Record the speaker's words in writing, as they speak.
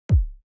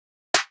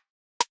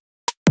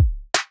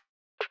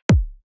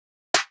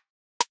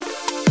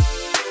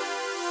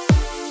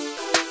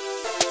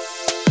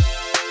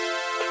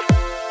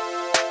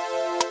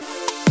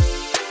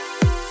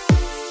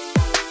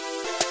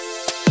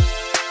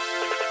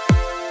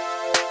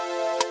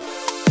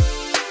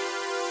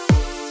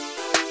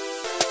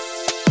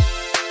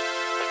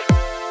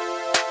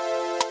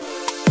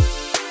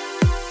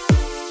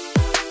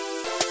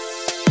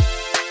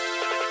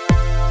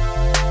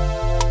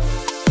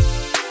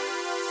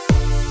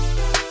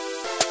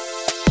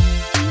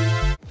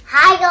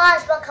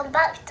guys, welcome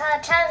back to our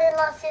channel.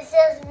 This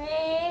is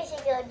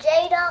music of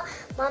Jada.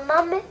 My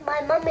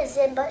mum is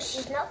in, but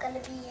she's not gonna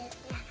be in.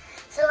 Yeah.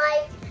 So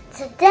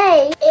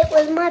today it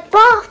was my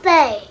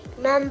birthday,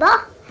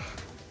 remember?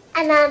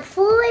 And I'm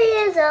 4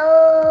 years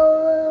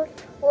old.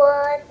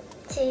 1,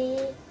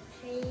 2,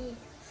 3,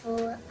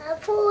 4. I'm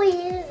 4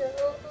 years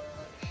old.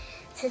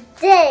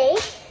 Today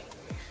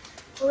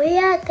we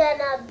are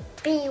gonna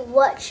be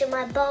watching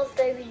my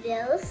birthday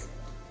videos.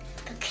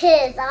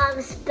 Because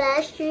I'm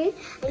special,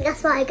 and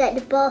that's why I got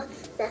the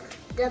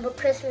double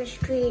Christmas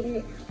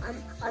tree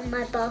on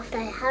my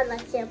birthday. How do I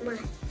say mine?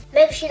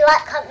 Make sure you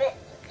like, comment.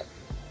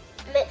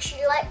 Make sure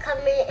you like,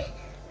 comment.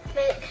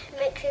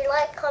 Make sure you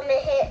like,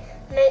 comment,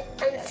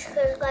 and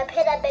subscribe.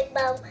 Hit that big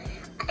bell.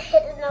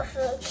 Hit the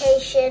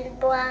notification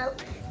bell.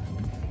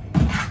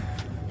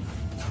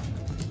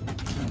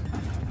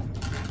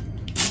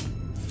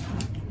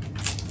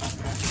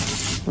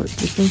 What do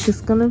you think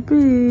it's gonna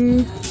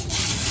be?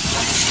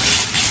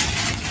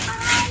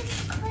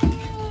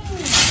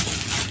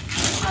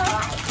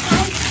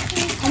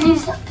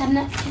 Can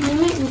you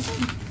make me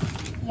some?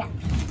 Yeah.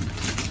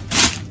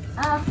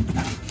 After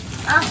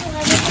I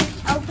just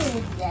open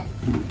this.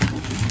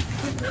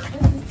 This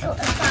is so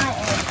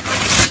exciting.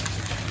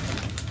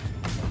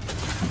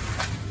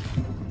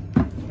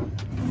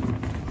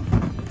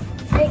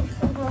 Thanks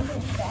for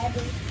coming,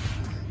 Daddy.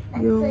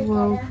 You're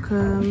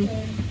welcome.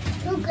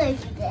 Who gave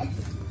you this?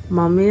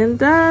 Mommy and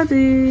Daddy.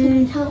 Can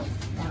you help?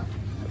 No.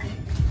 Okay.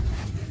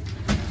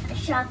 I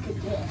shall do it.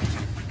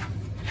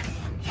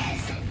 Yes.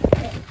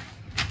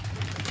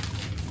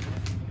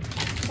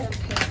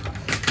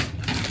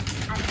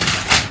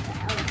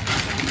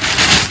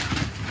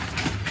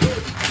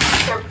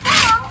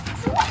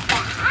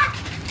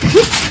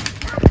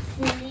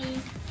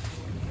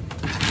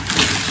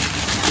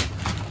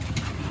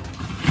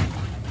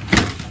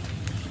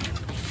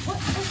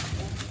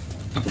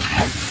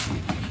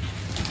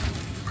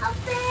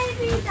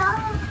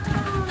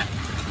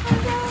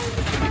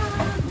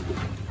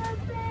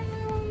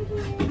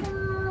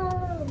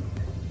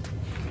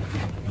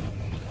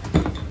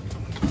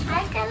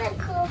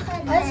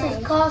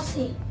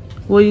 Cassie.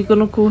 What are you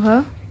gonna call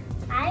her?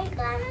 I'm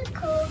gonna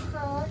call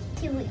her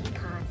Kiwi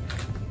Pie.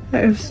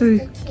 That is so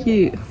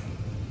cute.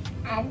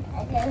 And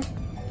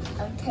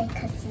I'll take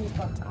her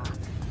seatbelt off.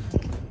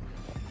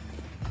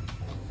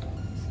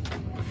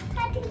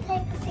 How do you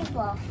take the seatbelt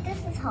off? This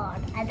is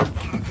hard. I don't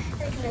care.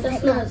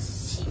 That's not a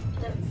seat.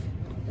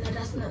 No,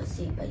 that's not a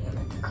seat, but you're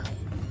meant to cut it.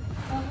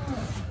 Oh.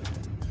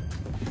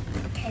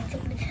 Okay, so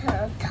we turn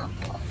on top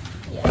off.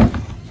 Yeah.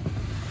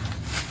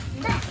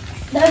 Next.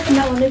 No, open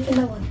that one, open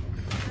that one.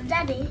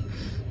 Daddy,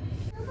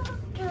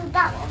 do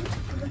that one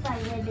because I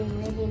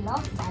really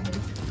love Daddy.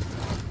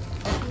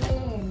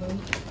 Really.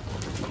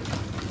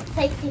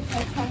 Safety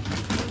paper.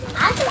 I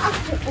can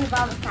also put the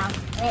other sound.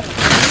 Really.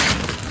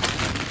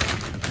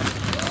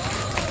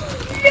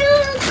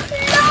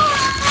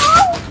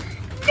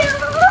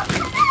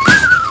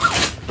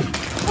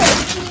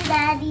 Thank you,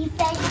 Daddy.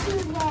 Thank you,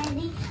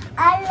 Daddy. I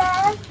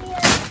love you.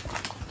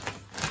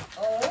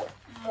 Oh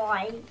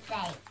my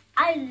day. I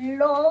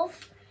love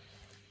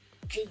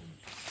jeans.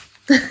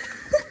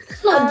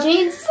 It's not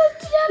jeans, it's a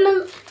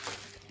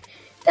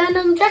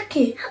denim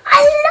jacket.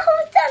 I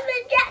love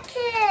denim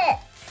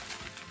jackets.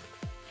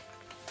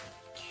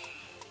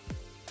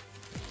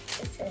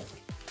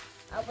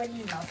 I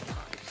really love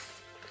tops.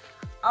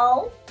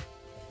 Oh,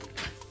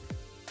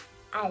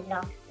 I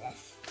love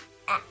this.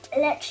 It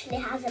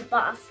literally has a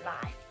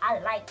butterfly. I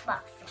like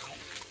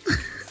butterflies.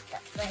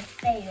 That's my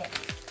favorite.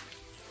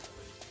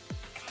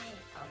 Okay,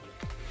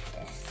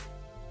 this.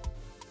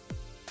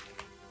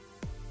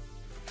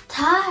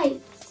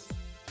 Tights.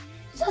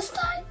 Is that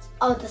tights?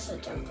 Oh, that's a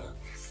jumper.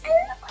 I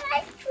look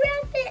like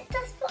rabbit.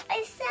 That's what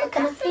I said.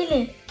 Can I feel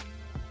it?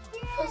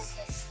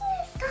 Yes.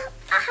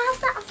 I have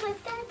that on my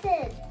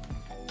bed.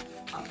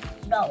 Oh,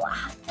 no, I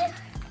have to.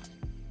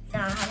 No,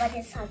 I have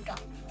this hand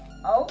up.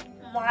 Oh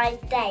my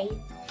day.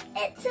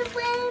 It's a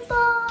rainbow.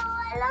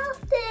 I love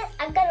this.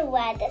 I'm going to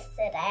wear this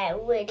today. I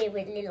really,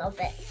 really love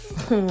it.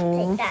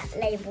 Aww. Take that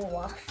label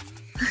off.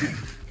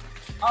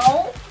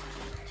 Oh.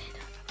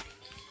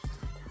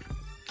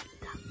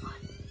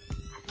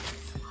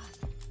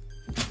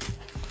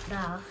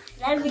 No,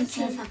 let me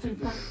choose.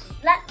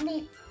 Let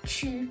me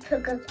choose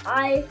because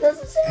I.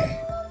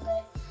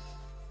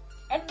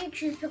 Let me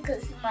choose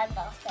because it's my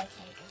birthday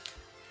cake.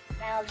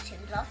 Now to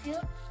love you.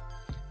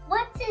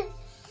 What did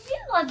you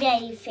want me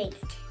anything?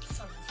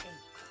 Something.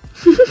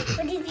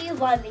 What did you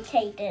want me,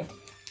 Kaden?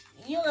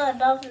 You are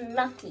not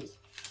lucky.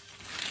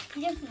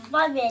 You didn't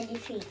want me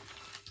anything.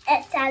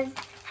 It says,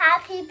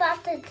 happy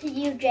birthday to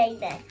you,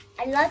 Jayna.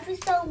 I love you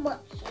so much.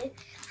 You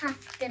have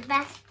the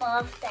best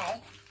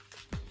birthday.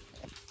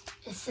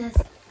 It says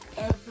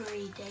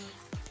every day.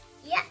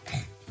 Yep.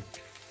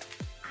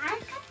 I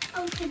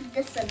can open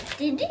this one.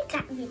 Did you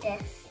get me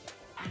this?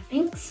 I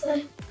think so.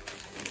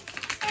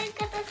 I'm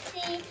gonna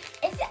see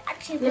if it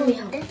actually Let me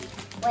goes help. this.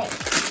 Wait.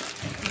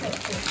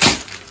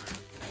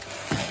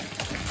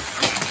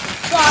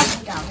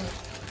 Barbie doll.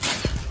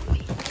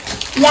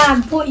 Yeah,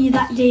 I bought you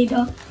that,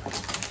 Jada.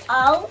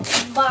 Oh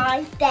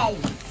my days.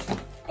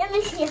 Let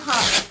me see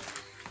how.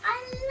 I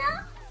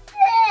love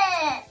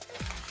it.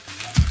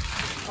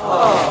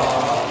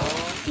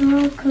 You're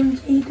welcome,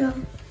 Jada.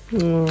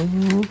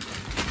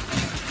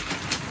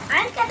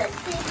 I'm gonna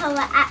see how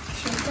it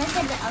actually.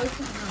 I'm gonna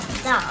open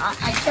that.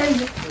 I showed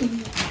it to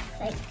you.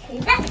 Thank you.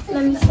 That's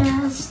Let me see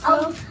how it's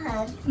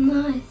open.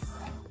 Nice.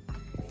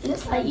 It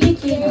looks like you,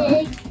 Jada.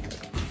 Big.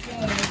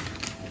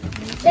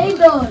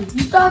 Jada,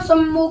 you still have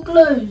some more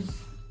clothes.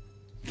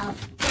 Oh.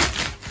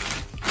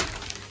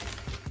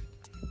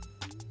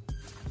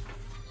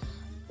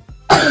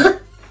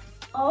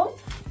 Oh.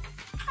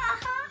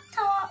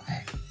 Top.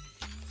 Let's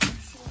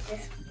see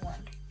this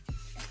one.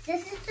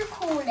 This is the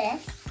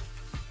coolest.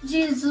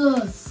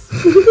 Jesus.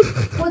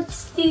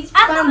 What's these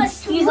I got my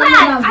pants? These swag. are made I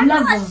of got my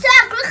leather.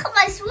 swag. Look at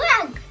my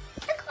swag.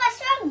 Look at my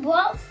swag,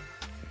 bro.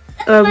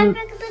 Look at my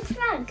regular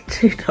swag.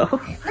 Jada.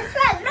 My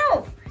swag, no.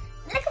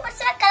 Look at my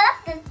swag. I love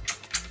them.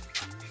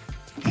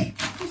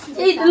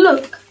 Jada,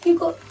 look. You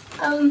got,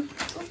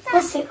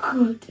 what's it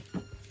called?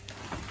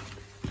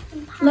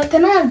 Look,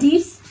 can I have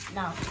these?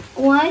 No.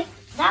 Why?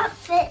 That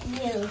fit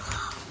you.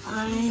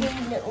 You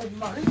little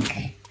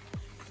monk.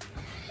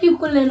 You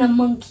calling a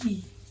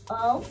monkey?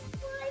 Oh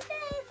my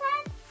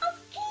favorite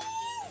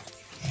monkeys.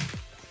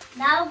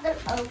 Now I'm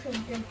gonna open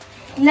them.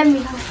 Let me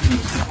have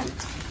these.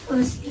 Oh,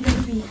 it's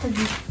gonna be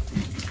heavy.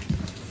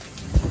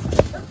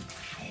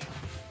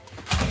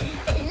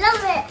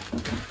 Love it.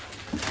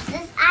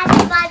 This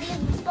anybody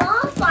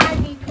ball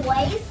Barbie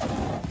toys.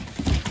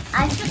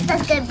 I think that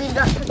should be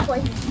not the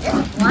toys. This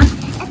one.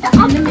 It's the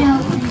Let me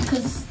help you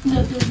because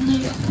look, there's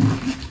no.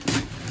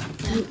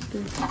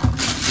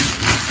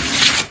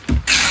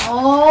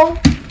 Oh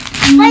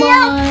my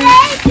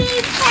my!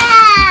 baby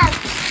cap.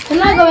 Can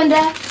I go in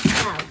there?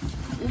 No,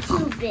 you're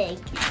too big.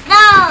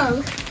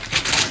 No.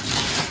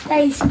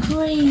 That is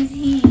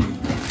crazy.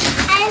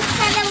 I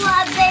said I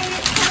want a baby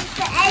cap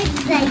for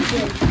eggs.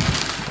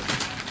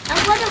 I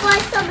wonder why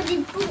somebody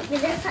bought me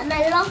this and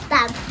I love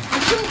them. I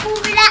couldn't call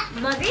me that,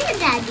 Mummy and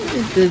Daddy.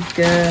 Good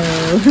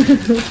girl.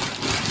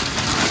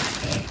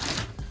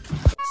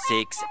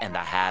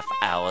 6.5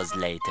 hours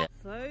later.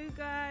 So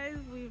guys,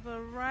 we've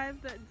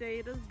arrived at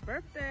Jada's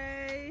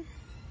birthday.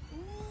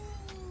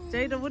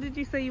 Jada, what did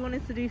you say you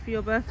wanted to do for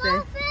your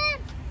birthday?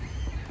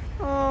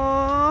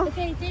 Oh.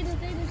 Okay,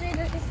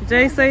 Jada.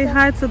 Jay, say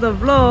hi to the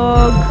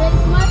vlog.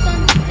 It's my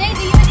turn.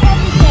 Jada, you have to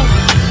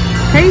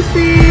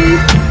Casey.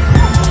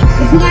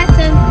 It's my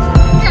turn.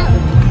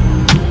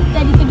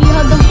 Daddy, could you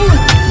have the food?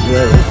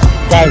 Yeah.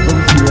 Guys,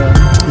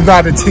 obviously, you know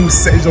how the thing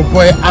set is your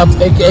boy Abs,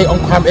 aka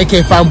Uncle Am,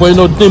 aka Fanboy,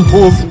 no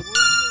dimples.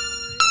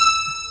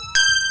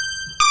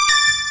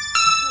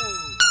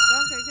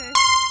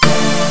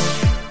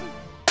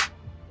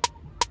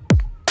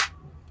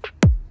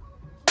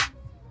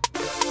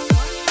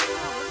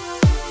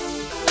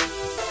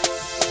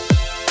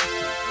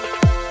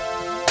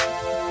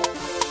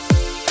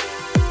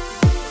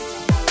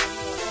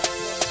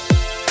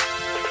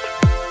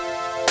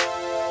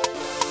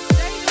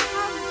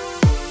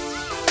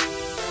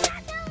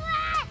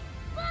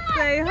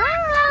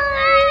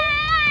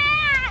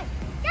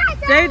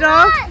 Say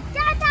hi.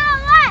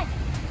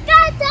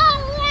 Jada.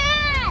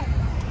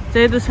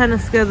 Jada's trying to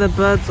scare the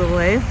birds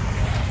away.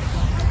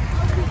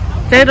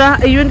 Jada,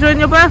 are you enjoying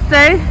your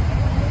birthday?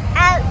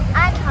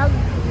 I'm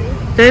hungry.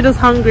 Jada's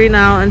hungry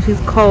now and she's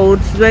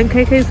cold. She's wearing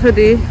KK's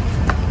hoodie.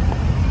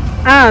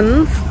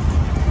 And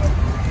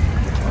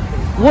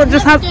what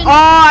just happened? Oh,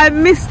 I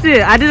missed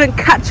it. I didn't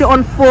catch it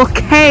on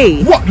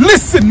 4K. What?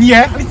 Listen,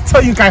 yeah, I need to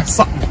tell you guys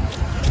something.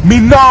 Me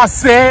nah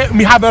say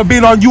me haven't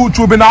been on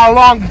YouTube in a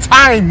long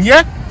time,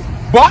 yeah?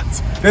 But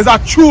there's a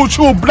true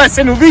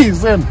blessing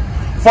reason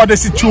for the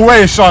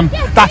situation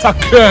that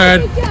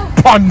occurred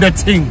upon the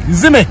thing. You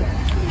see me?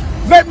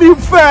 Let me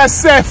first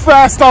say,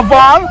 first of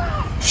all,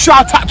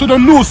 shout out to the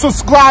new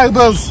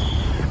subscribers.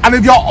 And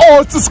if you're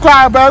old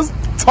subscribers,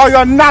 tell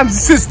your nan's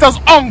sister's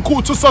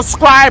uncle to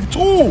subscribe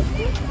too.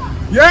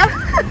 Yeah?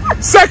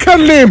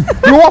 Secondly,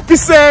 you want to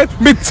say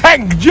me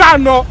thank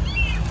Jano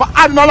for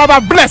adding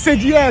another blessed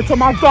year to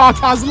my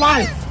daughter's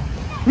life.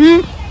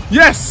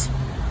 Yes.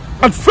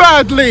 And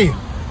thirdly,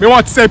 we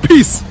want to say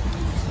peace.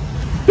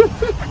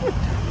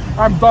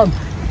 I'm done.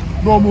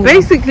 No more.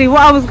 Basically,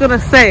 what I was gonna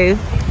say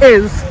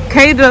is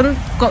Caden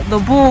got the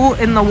ball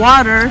in the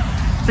water,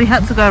 so he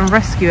had to go and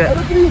rescue it.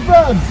 Look at these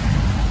birds.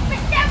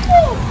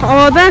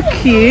 Oh, they're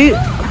cute.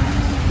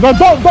 No,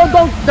 don't.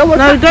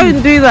 No,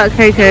 don't do that,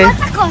 KK.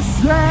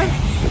 Yeah.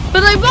 But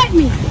they bite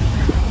me.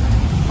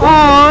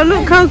 Oh,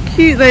 look how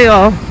cute they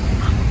are.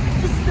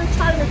 This is the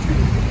China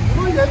thing.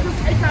 Oh yeah, just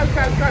hey,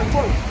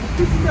 go.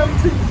 This is them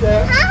things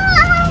there.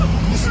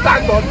 You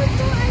stand on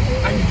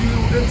and you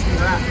do into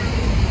that.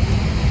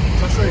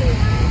 I'll show you.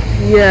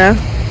 Yeah.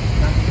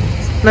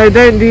 No,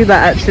 don't do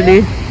that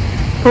actually.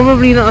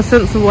 Probably not a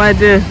sensible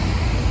idea.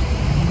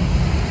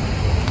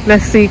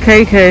 Let's see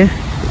KK.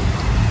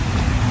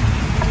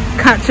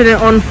 Catching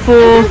it on 4.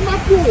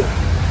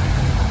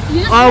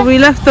 Oh, we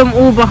left them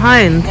all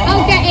behind.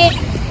 I'll get it.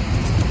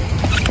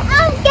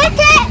 I'll get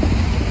it.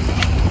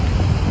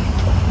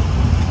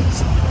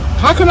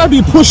 How can I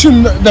be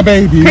pushing the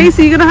baby?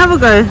 Casey, you gonna have a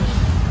go?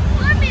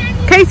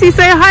 Casey,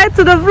 say hi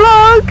to the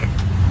vlog.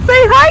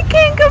 Say hi,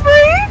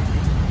 kangaroo.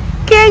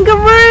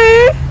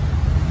 Kangaroo.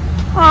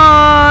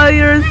 Oh,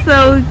 you're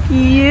so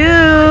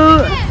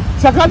cute.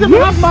 So I can't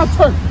even have my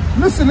turn.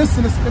 Listen. Let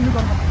me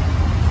go.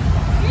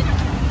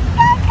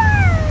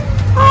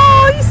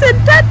 Oh, you said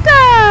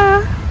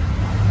dada.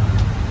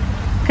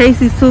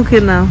 Casey's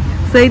talking now.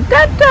 Say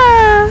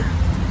dada.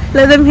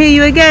 Let them hear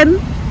you again.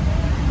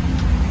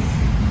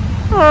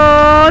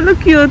 Oh, look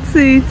at your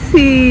two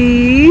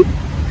teeth.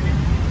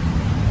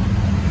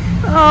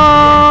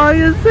 Oh,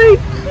 you're so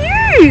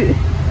cute.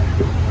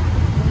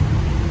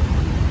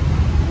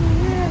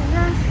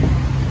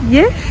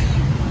 Yes.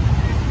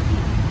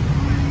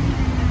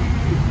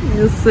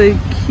 You're so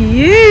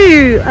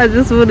cute. I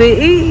just want to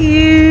eat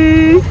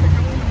you.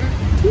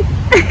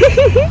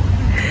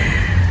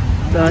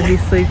 Oh,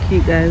 he's so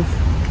cute, guys.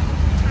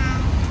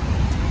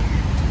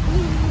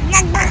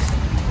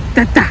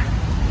 Tata.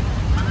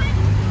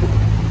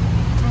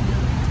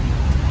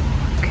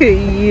 Look at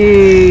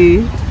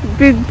you.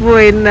 Big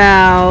boy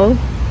now.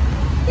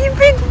 You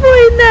big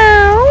boy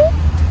now.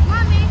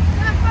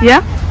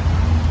 Yeah?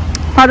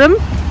 Pardon?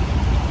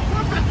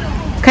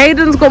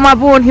 Caden's got my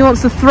ball and he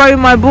wants to throw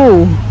my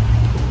ball.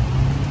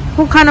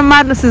 What kind of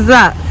madness is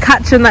that?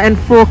 Catching that in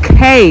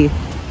 4K.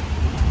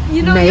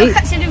 You know, mate. you're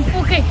catching in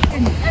 4K.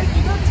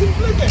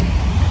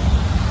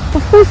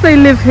 Of course they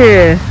live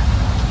here.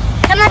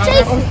 Can I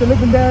chase you? They're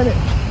living there, innit?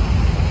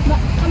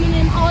 Coming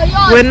in our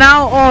yard. We're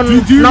now on Do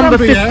you number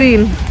remember,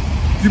 15. Yeah?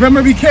 Do you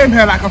remember we came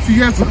here like a few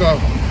years ago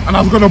and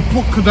I was gonna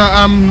book the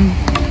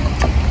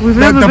We've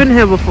never been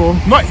here before.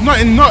 not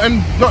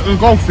in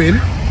golfing.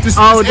 Just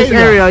This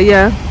area,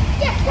 yeah.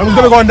 I was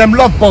gonna go on them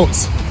love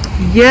boats.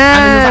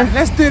 Yeah. And he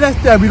was like,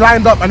 let's do. We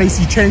lined up and they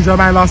changed their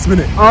mind last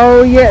minute.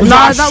 Oh yeah. Was No,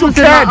 like, that shook was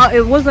in head.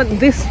 it wasn't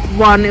this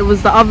one, it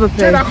was the other Jane,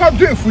 place. I can't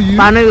do it for you.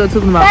 But I know what you're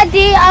talking about.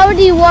 Daddy, I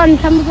already won.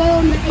 Can we go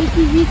on the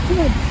ATV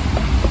club?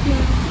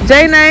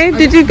 Jane,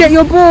 did you get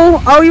your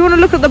ball? Oh, you want to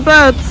look at the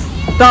birds?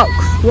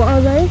 Ducks. What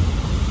are they?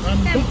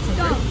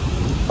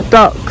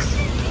 Ducks.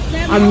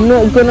 I'm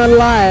not gonna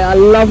lie, I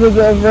love a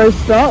bit of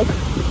roast duck.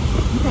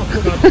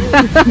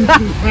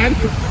 Man,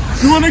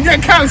 you wanna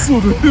get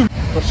cancelled?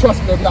 But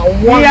trust me, that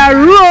one. Yeah,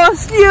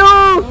 roast you.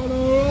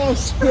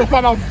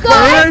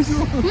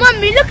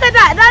 Mummy, look at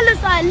that. That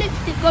looks like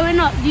lipstick going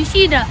up. Do you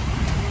see that?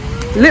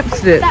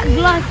 Lipstick. That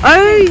glass.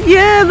 Oh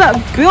yeah, that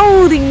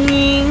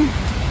building.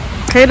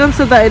 Caden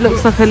said that it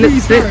looks like a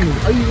lipstick. Are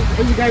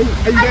you guys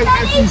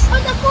actually?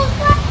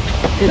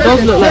 It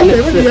does look like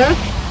Okay, lipstick. yeah?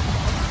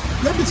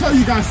 Let me tell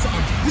you guys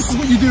something. This is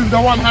what you do with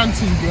the one hand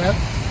thing, yeah?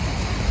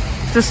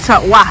 Just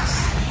chat was.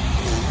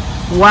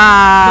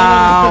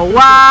 Wow.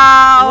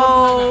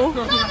 Wow.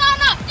 No.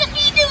 Just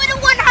you do with the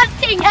one hand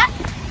thing, yeah?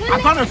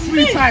 I've done it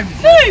 3 times.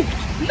 Move.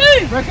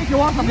 Right, kick your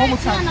one time, one more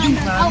time. Please,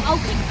 man.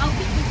 I'll kick.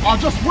 Or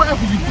just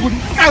whatever you bully.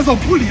 You guys are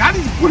bully. I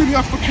need to bully me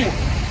off the court.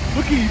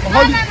 Look at you.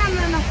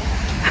 No.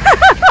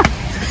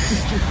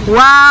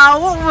 Wow,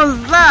 what was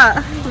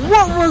that?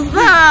 What was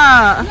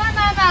that? No.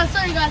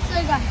 Sorry guys.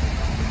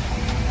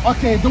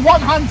 Okay, the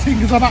one hand thing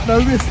is about the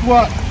wrist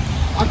work.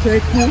 Okay,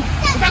 cool.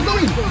 Is that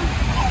going?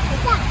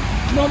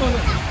 No.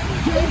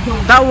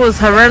 That was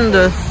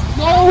horrendous.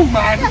 No,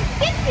 man.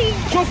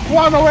 Just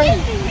one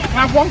away.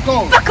 Have one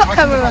goal. Back up,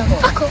 camera.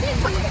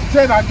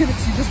 Jane, I'll give it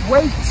to you. Just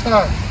wait.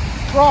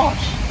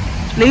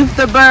 Gosh. Leave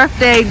the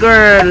birthday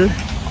girl.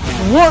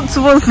 What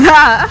was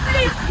that?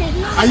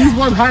 I use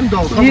one hand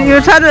though. Come on,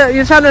 You're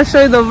trying to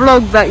show the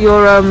vlog that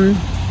you're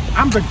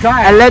I'm the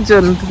guy. a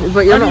legend,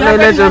 but you're not no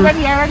legend. I'm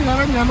ready.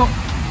 I'm not.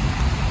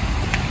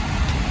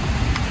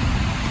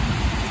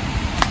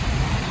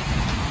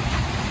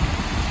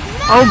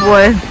 Oh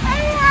boy.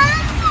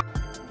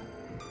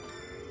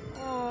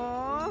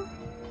 Aww.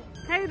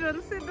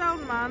 Hayden, sit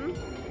down, man.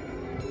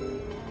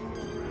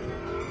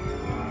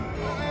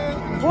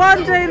 Go on,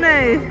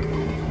 JAYNAÈ'S.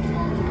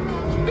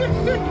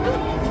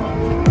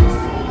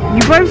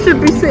 You both should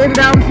be sitting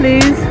down,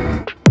 please.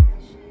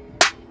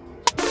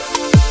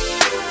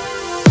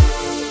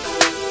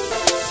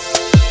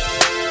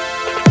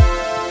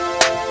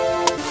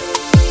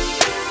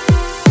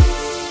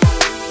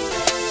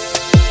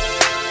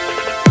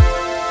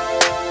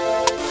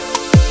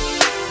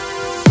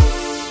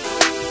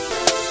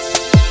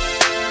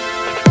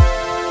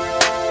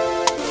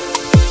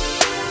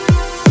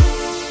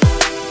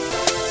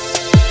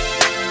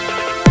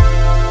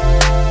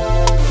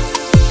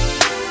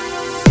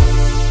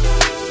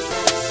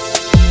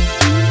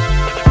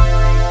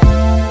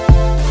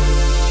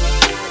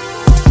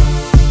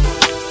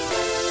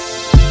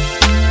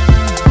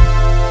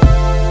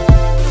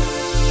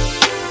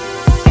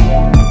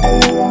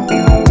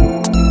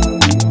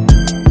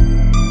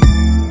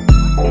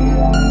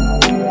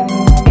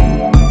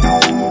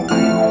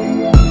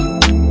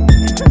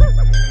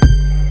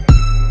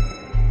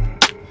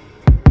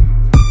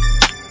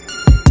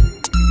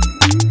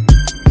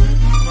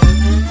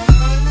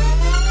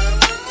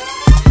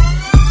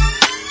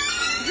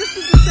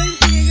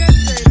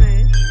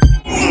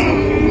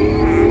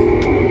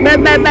 Bye,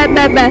 bye, bye,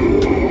 bye, bye.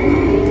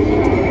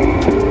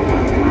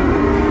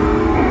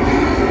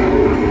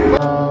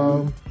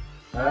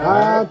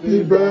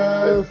 Happy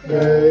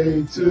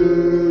birthday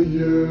to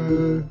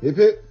you. Hip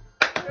hip.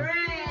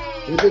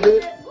 Hip hip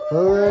hip.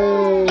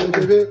 Hooray. Hip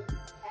hip.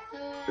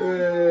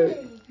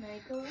 Hooray.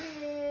 Make a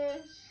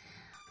wish.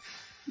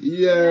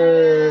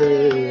 Yay.